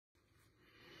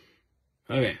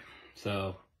Okay,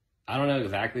 so I don't know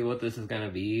exactly what this is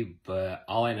gonna be, but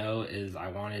all I know is I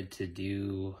wanted to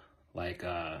do like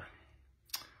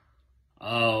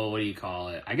what do you call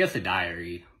it? I guess a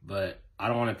diary, but I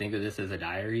don't want to think of this as a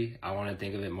diary. I want to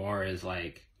think of it more as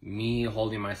like me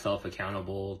holding myself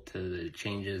accountable to the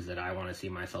changes that I want to see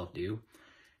myself do.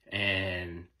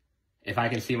 And if I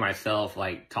can see myself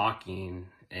like talking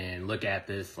and look at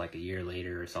this like a year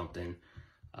later or something,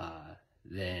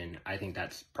 then I think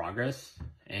that's progress.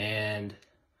 And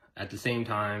at the same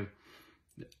time,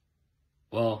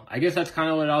 well, I guess that's kind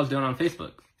of what I was doing on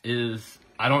Facebook, is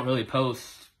I don't really post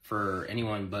for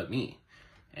anyone but me.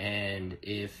 And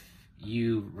if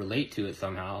you relate to it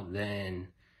somehow, then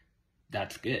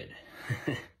that's good.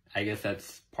 I guess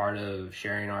that's part of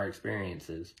sharing our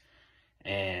experiences.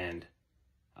 And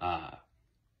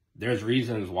there's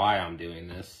reasons why I'm doing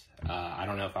this. I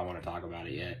don't know if I want to talk about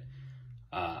it yet,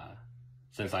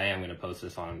 since I am going to post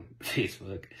this on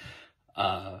Facebook.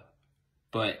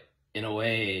 But in a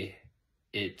way,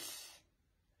 it's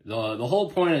the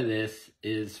whole point of this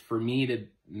is for me to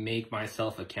make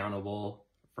myself accountable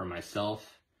for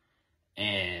myself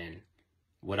and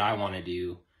what I want to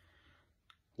do,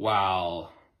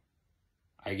 while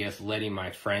I guess letting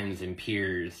my friends and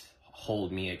peers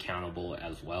hold me accountable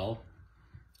as well.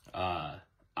 I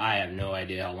have no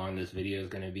idea how long this video is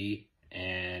going to be,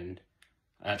 and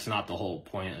that's not the whole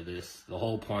point of this. The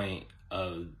whole point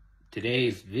of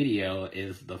today's video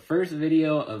is the first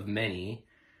video of many,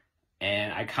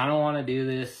 and I kind of want to do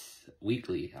this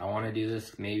weekly. I want to do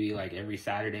this maybe like every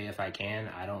Saturday if I can.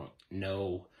 I don't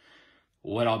know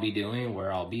what I'll be doing,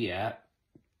 where I'll be at,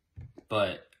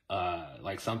 but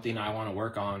like something I want to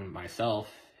work on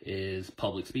myself is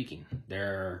public speaking.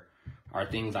 There are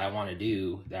things I want to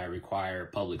do that require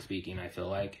public speaking, I feel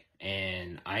like,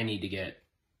 and I need to get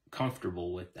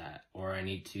comfortable with that, or I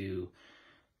need to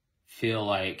feel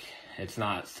like it's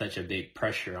not such a big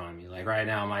pressure on me. Like right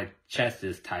now, my chest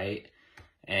is tight,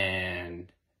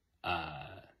 and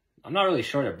I'm not really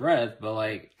short of breath, but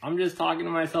like I'm just talking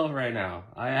to myself right now.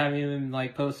 I haven't even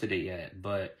like posted it yet,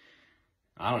 but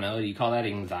I don't know. Do you call that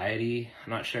anxiety? I'm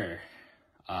not sure.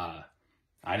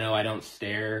 I know I don't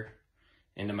stare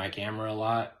into my camera a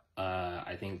lot.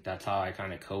 I think that's how I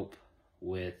kind of cope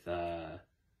with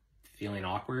feeling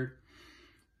awkward.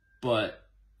 But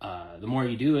the more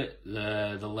you do it,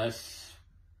 the less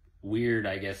weird,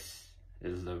 I guess,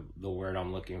 is the word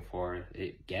I'm looking for,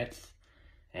 it gets.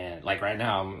 And like right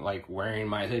now, I'm like wearing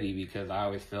my hoodie because I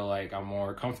always feel like I'm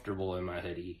more comfortable in my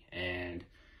hoodie. And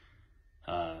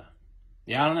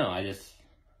yeah, I don't know.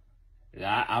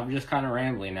 I'm just kind of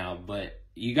rambling now, but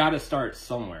you got to start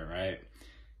somewhere, right?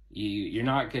 You're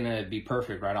not going to be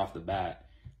perfect right off the bat.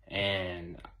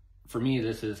 And for me,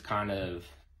 this is kind of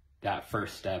that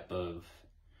first step of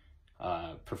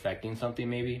perfecting something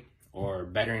maybe, or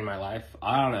bettering my life.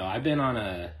 I don't know. I've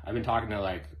been talking to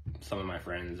like some of my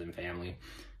friends and family,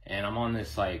 and I'm on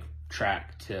this like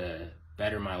track to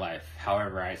better my life,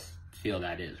 however I feel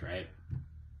that is, right?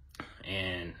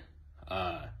 And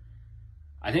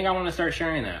I think I want to start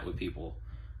sharing that with people.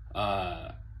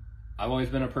 I've always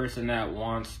been a person that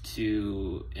wants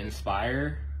to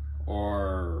inspire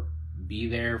or be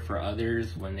there for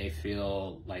others when they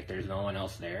feel like there's no one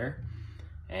else there.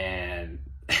 And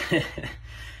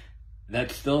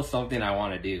that's still something I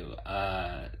want to do.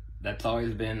 That's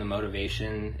always been the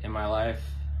motivation in my life,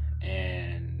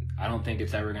 and I don't think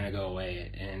it's ever going to go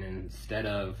away. And instead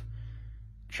of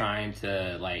trying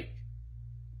to like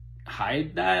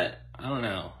hide that, I don't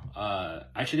know,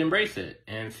 I should embrace it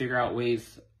and figure out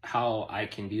ways how I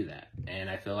can do that. And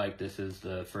I feel like this is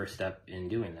the first step in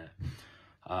doing that.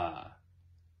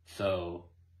 So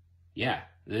yeah,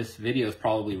 this video is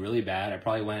probably really bad. I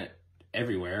probably went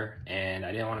everywhere, and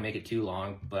I didn't want to make it too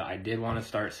long, but I did want to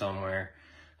start somewhere.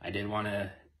 I did want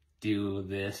to do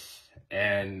this,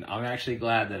 and I'm actually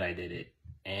glad that I did it.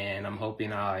 And I'm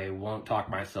hoping I won't talk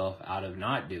myself out of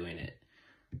not doing it.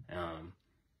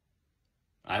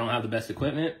 I don't have the best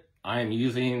equipment. I'm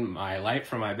using my light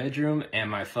from my bedroom and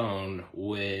my phone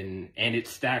and it's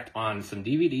stacked on some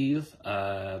DVDs,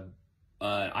 an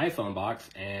iPhone box,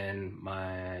 and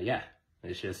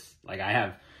it's just like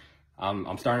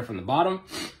I'm starting from the bottom,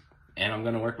 and I'm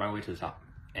gonna work my way to the top,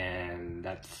 and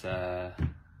that's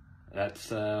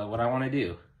what I want to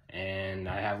do. And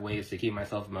I have ways to keep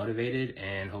myself motivated,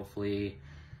 and hopefully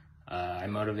I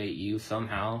motivate you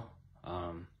somehow.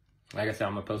 Like I said,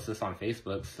 I'm gonna post this on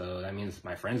Facebook, so that means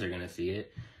my friends are gonna see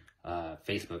it,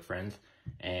 Facebook friends.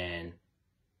 And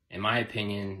in my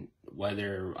opinion,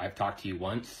 whether I've talked to you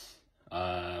once,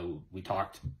 we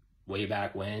talked way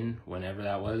back whenever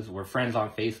that was. We're friends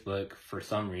on Facebook for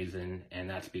some reason, and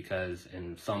that's because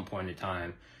in some point in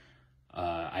time,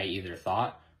 I either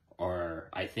thought, or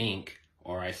I think,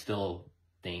 or I still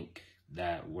think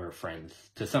that we're friends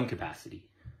to some capacity,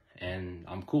 and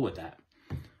I'm cool with that.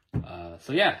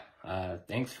 So yeah,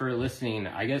 thanks for listening.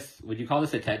 I guess, would you call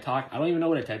this a TED Talk? I don't even know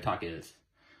what a TED Talk is.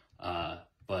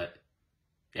 But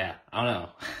yeah, I don't know.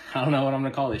 I don't know what I'm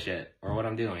gonna call this shit or what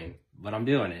I'm doing, but I'm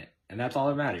doing it, and that's all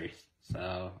that matters.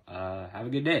 So, have a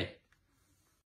good day.